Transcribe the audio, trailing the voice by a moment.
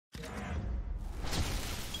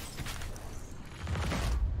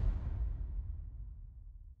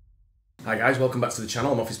Hi guys, welcome back to the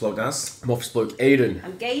channel. I'm officeblokedaz. I'm officebloke Aidan.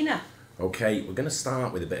 I'm Gaynor. Okay, we're going to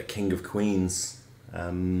start with a bit of King of Queens.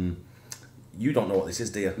 You don't know what this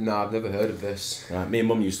is, do you? No, I've never heard of this. Me and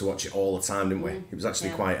Mum used to watch it all the time, didn't we? It was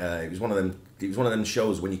actually quite. It was one of them. It was one of them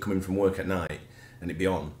shows when you come in from work at night and it'd be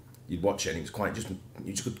on. You'd watch it and it was quite just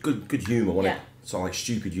good humour, wasn't it? Sort of like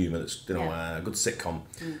stupid humour. That's a good sitcom.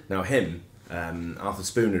 Now him, Arthur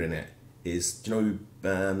Spooner in it is. Do you know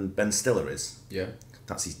who Ben Stiller is? Yeah.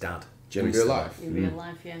 That's his dad. In real life? In real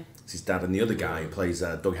life, yeah. It's his dad, and the other guy who plays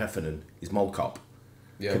Doug Heffernan is Mall Cop.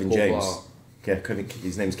 Yeah, Kevin Paul James. Blart. Yeah,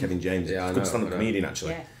 his name's Kevin James. Yeah, He's a good stand-up comedian,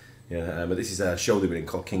 actually. Yeah, but this is a show they were in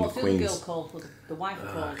called King of Queens. What's the girl called? The wife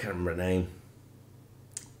called? I can't remember her name.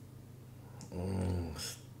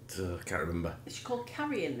 Can't remember. Is she called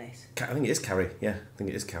Carrie in this? I think it is Carrie. Yeah, I think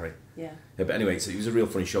it is Carrie. Yeah. Yeah, but anyway, so it was a real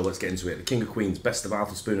funny show. Let's get into it. The King of Queens, best of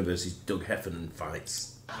Arthur Spooner versus Doug Heffernan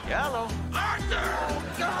fights. Hello.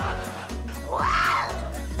 Arthur! God! Wow!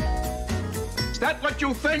 Is that what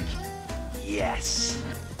you think? Yes.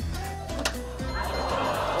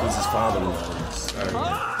 He's his father-in-law.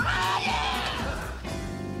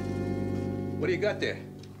 What do you got there?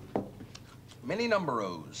 Many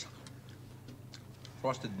numberos.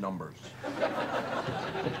 Frosted numbers.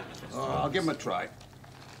 I'll give him a try.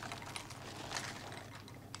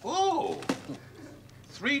 Oh!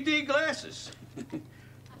 3D glasses.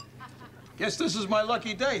 Guess this is my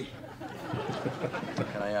lucky day.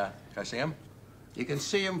 Can I see him? You can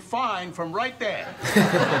see him fine from right there.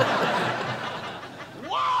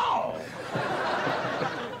 Wow!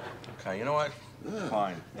 Okay, you know what?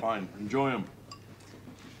 Fine. Enjoy him.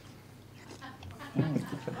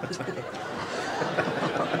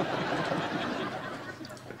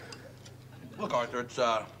 Look, Arthur, it's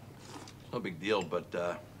no big deal, but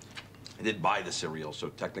I did buy the cereal, so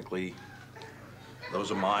technically, those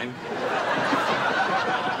are mine.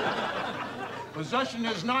 Possession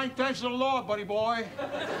is 9/10 of the law, buddy boy.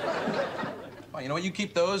 Well, you know what? You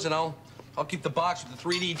keep those, and I'll keep the box with the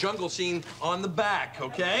 3D jungle scene on the back,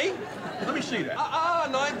 okay? Let me see that.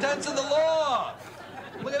 9/10 of the law.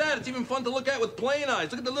 Look at that. It's even fun to look at with plain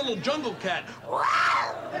eyes. Look at the little jungle cat.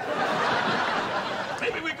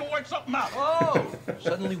 Maybe we can work something out. Oh,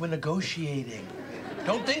 suddenly we're negotiating.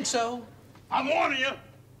 Don't think so. I'm warning you.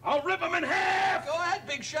 I'll rip him in half. Go ahead,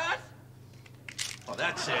 big shot. Oh,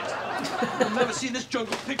 that's it. You'll never see this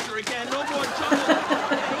jungle picture again. No more jungle.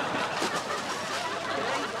 Okay.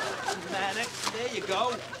 Manic. There you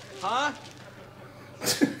go. Huh?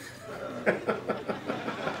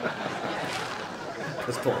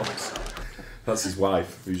 That's his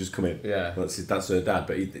wife who's just come in. Yeah. That's her dad.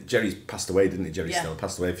 But Jerry's passed away, didn't he? Jerry Still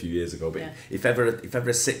passed away a few years ago. But if ever a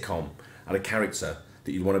sitcom had a character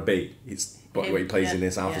that you'd want to be, it's what he plays in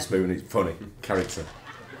this. Arthur Spooner. It's funny character.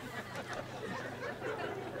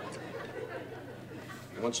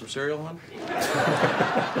 You want some cereal, hon?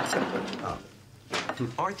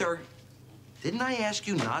 Arthur, didn't I ask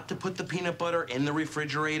you not to put the peanut butter in the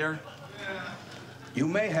refrigerator? You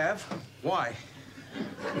may have. Why?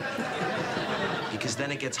 Because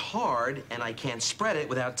then it gets hard and I can't spread it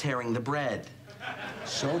without tearing the bread.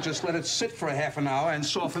 So just let it sit for a half an hour and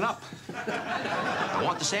soften up. I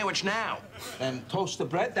want the sandwich now. Then toast the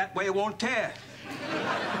bread, that way it won't tear.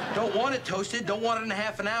 Don't want it toasted, don't want it in a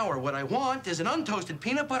half an hour. What I want is an untoasted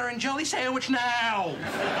peanut butter and jelly sandwich now.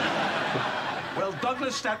 Well,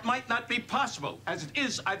 Douglas, that might not be possible. As it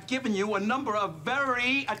is, I've given you a number of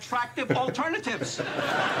very attractive alternatives.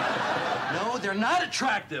 No, they're not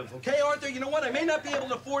attractive, okay, Arthur? You know what? I may not be able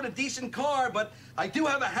to afford a decent car, but I do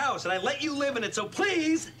have a house, and I let you live in it, so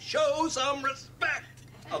please show some respect.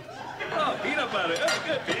 Oh, peanut butter. Oh,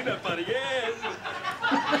 good peanut butter, yes.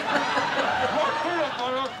 More peanut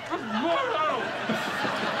butter. More out.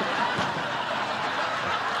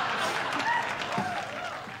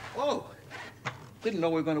 Oh, didn't know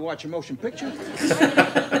we were going to watch a motion picture.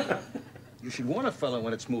 You should warn a fella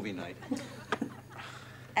when it's movie night.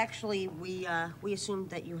 Actually, we assumed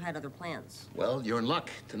that you had other plans. Well, you're in luck.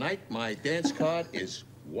 Tonight, my dance card is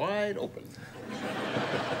wide open.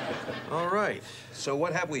 All right. So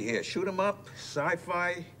what have we here? Shoot 'em up,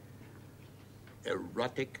 sci-fi,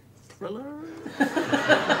 erotic thriller?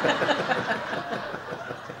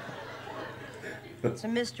 It's a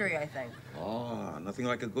mystery, I think. Oh, nothing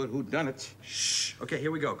like a good whodunit. Shh. Okay,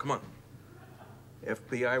 here we go. Come on.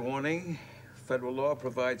 FBI warning. Federal law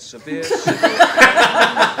provides severe criminal.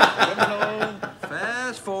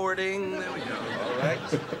 Fast forwarding. There we go. All right.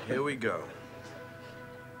 Here we go.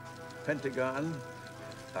 Pentagon,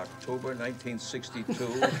 October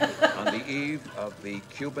 1962, on the eve of the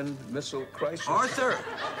Cuban Missile Crisis. Arthur!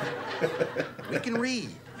 We can read.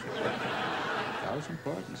 1,000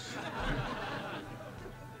 pardons.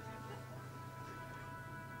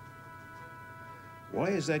 Why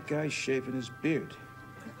is that guy shaving his beard?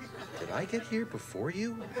 Did I get here before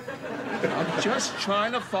you? I'm just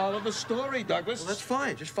trying to follow the story, Douglas. Well, that's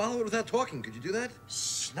fine. Just follow it without talking. Could you do that?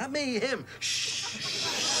 Shh, not me, him.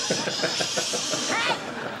 Shh.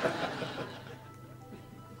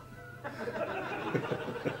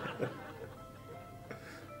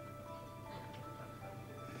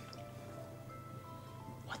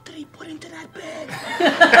 What did he put into that bag?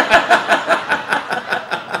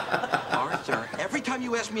 Arthur, every time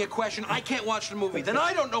you ask me a question, I can't watch the movie. Then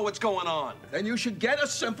I don't know what's going on. Then you should get a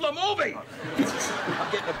simpler movie.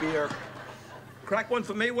 I'm getting a beer. Crack one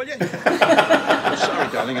for me, will you? I'm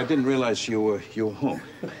sorry, darling. I didn't realize you were home.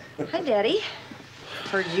 Hi, Daddy.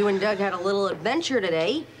 Heard you and Doug had a little adventure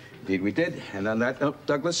today. Indeed we did. And on that note,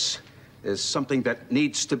 Douglas, there's something that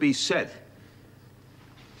needs to be said.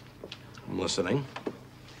 I'm listening.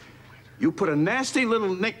 You put a nasty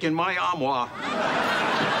little nick in my armoire.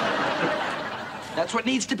 That's what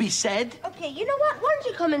needs to be said? Okay, you know what? Why don't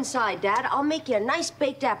you come inside, Dad? I'll make you a nice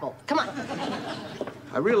baked apple. Come on.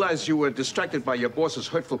 I realize you were distracted by your boss's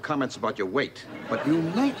hurtful comments about your weight, but you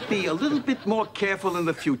might be a little bit more careful in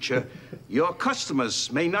the future. Your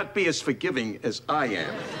customers may not be as forgiving as I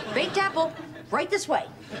am. Baked apple, right this way.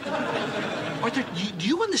 Arthur, do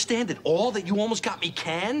you understand at all that you almost got me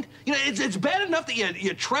canned? You know, it's bad enough that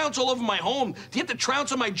you trounce all over my home. Do you have to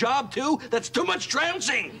trounce on my job, too? That's too much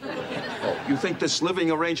trouncing. Oh, you think this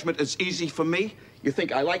living arrangement is easy for me? You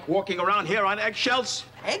think I like walking around here on eggshells?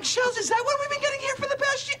 Eggshells? Is that what we've been getting here for the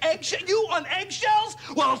past year? You on eggshells?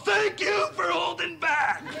 Well, thank you for holding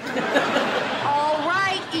back. All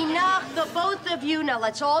right, enough, the both of you. Now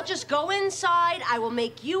let's all just go inside. I will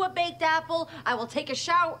make you a baked apple. I will take a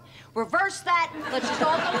shower. Reverse that. Let's just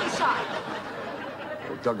all go inside.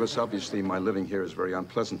 Well, Douglas, obviously my living here is very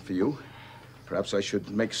unpleasant for you. Perhaps I should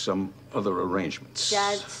make some other arrangements.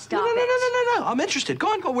 Dad, stop No. I'm interested. Go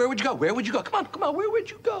on, go. Where would you go? Where would you go? Come on. Where would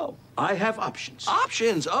you go? I have options.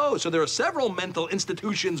 Options? Oh, so there are several mental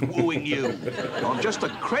institutions wooing you. I'm just a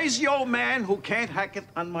crazy old man who can't hack it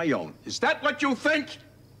on my own. Is that what you think?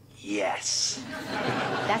 Yes.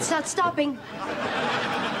 That's not stopping.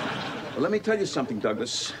 Well, let me tell you something,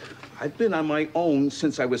 Douglas. I've been on my own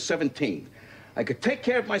since I was 17. I could take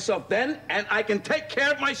care of myself then, and I can take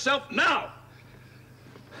care of myself now.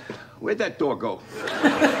 Where'd that door go?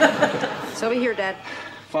 It's over here, Dad.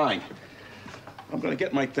 Fine. I'm gonna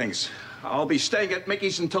get my things. I'll be staying at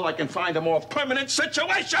Mickey's until I can find a more permanent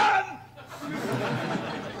situation!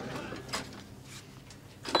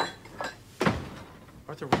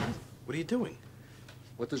 Arthur, what are you doing?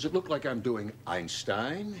 What does it look like I'm doing,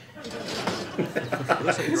 Einstein? It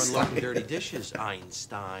looks like you're unloading dirty dishes,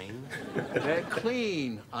 Einstein. They're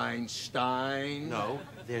clean, Einstein. No,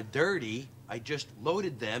 they're dirty. I just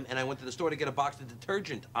loaded them, and I went to the store to get a box of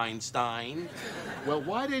detergent, Einstein. Well,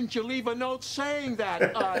 why didn't you leave a note saying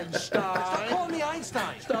that, Einstein? Stop calling me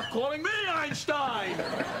Einstein. Stop calling me Einstein!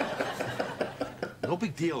 No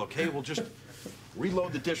big deal, okay? We'll just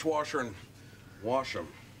reload the dishwasher and wash them.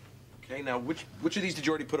 Okay, now, which of these did you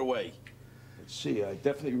already put away? Let's see, I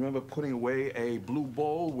definitely remember putting away a blue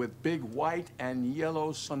bowl with big white and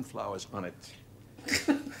yellow sunflowers on it.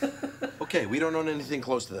 Okay, we don't own anything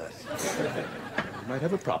close to that. You might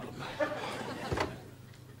have a problem. All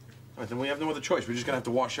right, then we have no other choice. We're just gonna have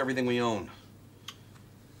to wash everything we own.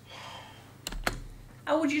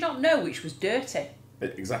 How would you not know which was dirty?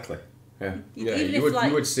 Exactly. Yeah. Yeah, Even you if, would, like-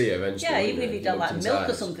 you would see it eventually. Yeah, wouldn't even if you? you'd done looked like milk or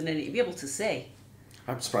inside. something in it, you'd be able to see.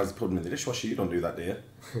 I'm surprised they put them in the dishwasher. You don't do that, do you?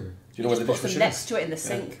 Do you You know where just the put dishwasher them next is? to it in the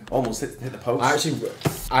sink. Almost hit the post.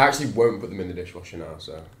 I actually won't put them in the dishwasher now,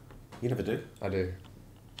 so You never do. I do.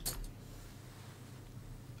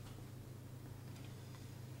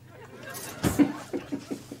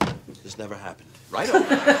 This never happened. Right?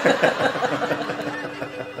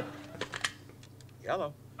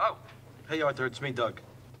 Yellow. Oh. Hey, Arthur, it's me, Doug.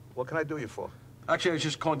 What can I do you for? Actually, I was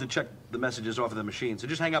just calling to check the messages off of the machine, so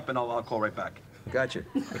just hang up and I'll call right back. Gotcha.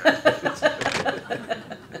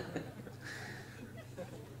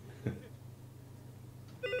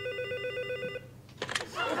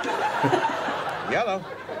 Yellow.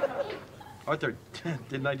 Arthur,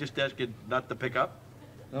 didn't I just ask you not to pick up?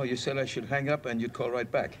 No, you said I should hang up and you'd call right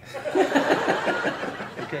back.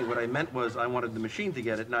 Okay, what I meant was I wanted the machine to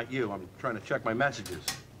get it, not you. I'm trying to check my messages.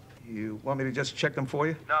 You want me to just check them for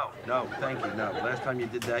you? No, thank you, no. Last time you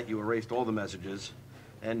did that, you erased all the messages,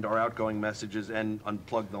 and our outgoing messages, and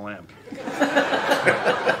unplugged the lamp.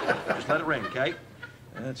 Just let it ring, okay?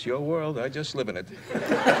 That's your world. I just live in it.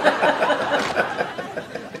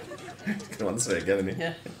 Come on, say it again, innit?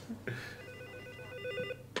 Yeah.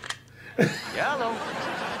 Hello.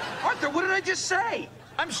 Arthur, what did I just say?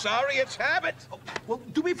 I'm sorry, it's habit. Oh, well,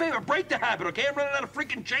 do me a favor, break the habit, okay? I'm running out of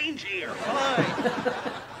freaking change here. Fine.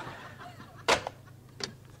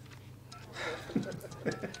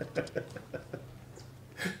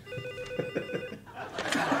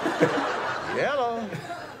 Hello.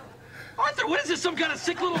 Arthur, what is this, some kind of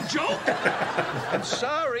sick little joke? I'm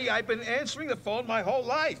sorry, I've been answering the phone my whole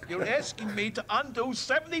life. You're asking me to undo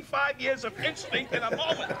 75 years of instinct in a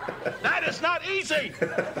moment. That is not easy.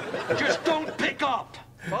 Just don't pick up.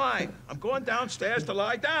 Fine, I'm going downstairs to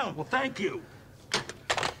lie down. Well, thank you.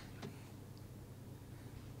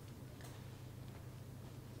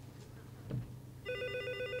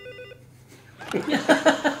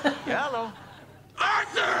 Hello.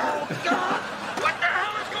 Arthur! Oh, God! What the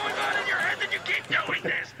hell is going on in your head that you keep doing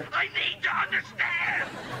this? I need to understand!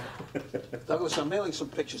 Douglas, I'm mailing some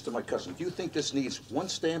pictures to my cousin. Do you think this needs 1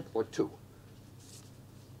 stamp or 2?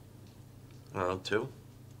 I don't know, 2.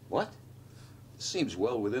 What? Seems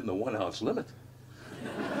well within the 1 ounce limit.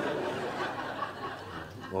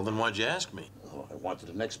 Well, then why'd you ask me? Oh, I wanted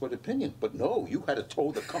an expert opinion, but no, you had to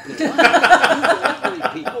toe the company line. You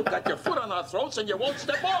delivery people got your foot on our throats and you won't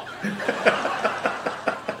step off.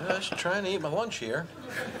 Just trying to eat my lunch here.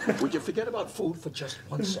 Would you forget about food for just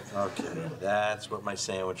 1 second? Okay, that's what my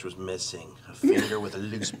sandwich was missing. A finger with a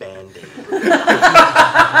loose Band-Aid. These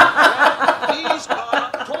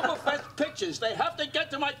are Oktoberfest pictures. They have to get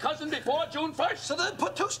to my cousin before June 1st. So then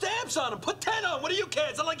put 2 stamps on them. Put 10 on. What do you care?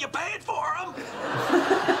 It's not like you're paying for them.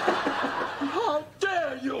 How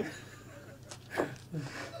dare you!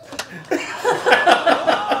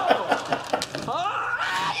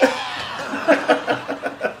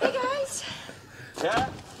 Hey, guys. Yeah?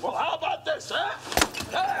 Well, how about this, huh?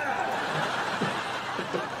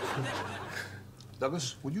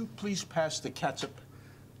 Douglas, will you please pass the catsup?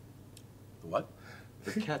 What?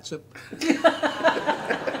 The catsup?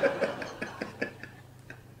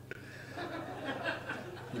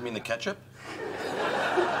 You mean the ketchup?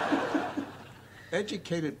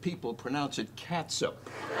 Educated people pronounce it catsup.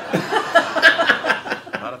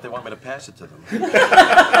 Not if they want me to pass it to them. Fine,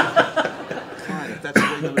 if that's the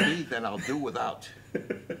way it's gonna be, then I'll do without.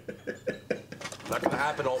 Not gonna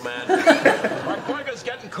happen, old man. My burger's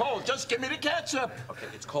getting cold. Just give me the ketchup. Okay,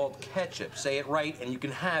 it's called ketchup. Say it right and you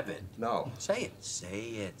can have it. No. Say it. Say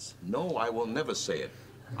it. No, I will never say it.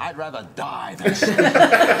 I'd rather die than say it.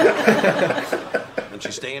 And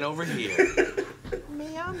she's staying over here.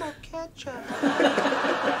 Me, I'm a ketchup.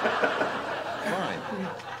 Fine.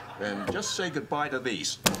 Then just say goodbye to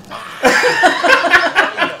these. You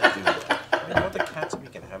want the catsup? You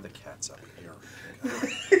can have the catsup here.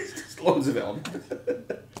 Just loads of it on.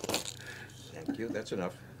 Thank you. That's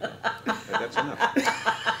enough. That's enough.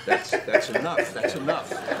 That's enough. That's enough.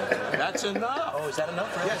 That's enough. Oh, is that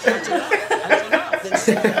enough? Really? Yes, that's enough. That's enough. Then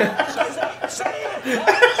say it. Say it.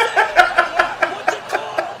 What's it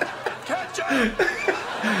called? Ketchup.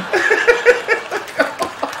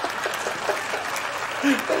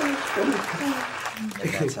 And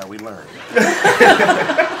that's how we learn.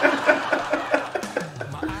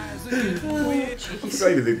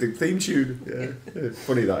 The theme tune. Yeah.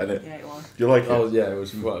 Funny that, isn't it? Yeah, it was. Do you like it? Oh yeah, it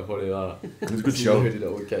was quite funny that. It was a good show. Loaded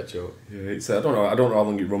it with ketchup. Yeah, it's, I don't know how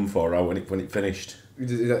long it run for or when it finished.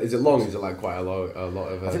 Is it long? Is it like quite a lot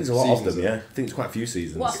of? I think there's a lot of them. seasons? Yeah, I think it's quite a few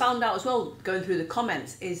seasons. What I found out as well, going through the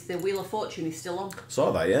comments, is the Wheel of Fortune is still on. Saw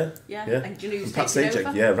that, yeah. Yeah. Yeah. And do you know who's Pat taking Sajak,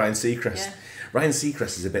 over? yeah, Ryan Seacrest. Yeah. Ryan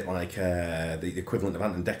Seacrest is a bit like the equivalent of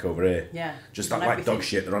Ant and Dec over here. Yeah. Just On that like everything. dog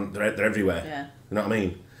shit. They're everywhere. Yeah. You know what I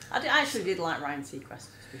mean? I actually did like Ryan Seacrest,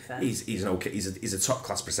 to be fair. He's an okay. He's a top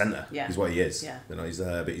class presenter. Yeah. Is what he is. Yeah. You know,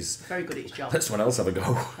 but he's Very good at his job. let someone else have a go.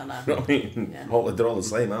 I know. You know what I mean? Yeah. They're all the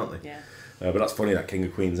same, aren't they? Yeah. But that's funny, that King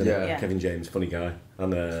of Queens, isn't it? Yeah. Kevin James, funny guy.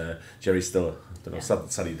 And Jerry Stiller. I don't know, Yeah.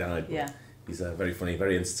 sad he died. But Yeah. He's very funny,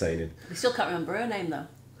 very entertaining. We still can't remember her name, though.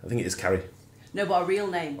 I think it is Carrie. No, but her real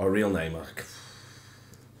name. Or real name.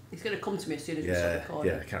 It's going to come to me as soon as we start Yeah,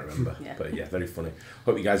 recording. I can't remember. Yeah. But yeah, very funny.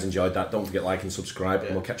 Hope you guys enjoyed that. Don't forget like and subscribe,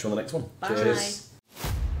 and we'll catch you on the next one. Bye. Cheers.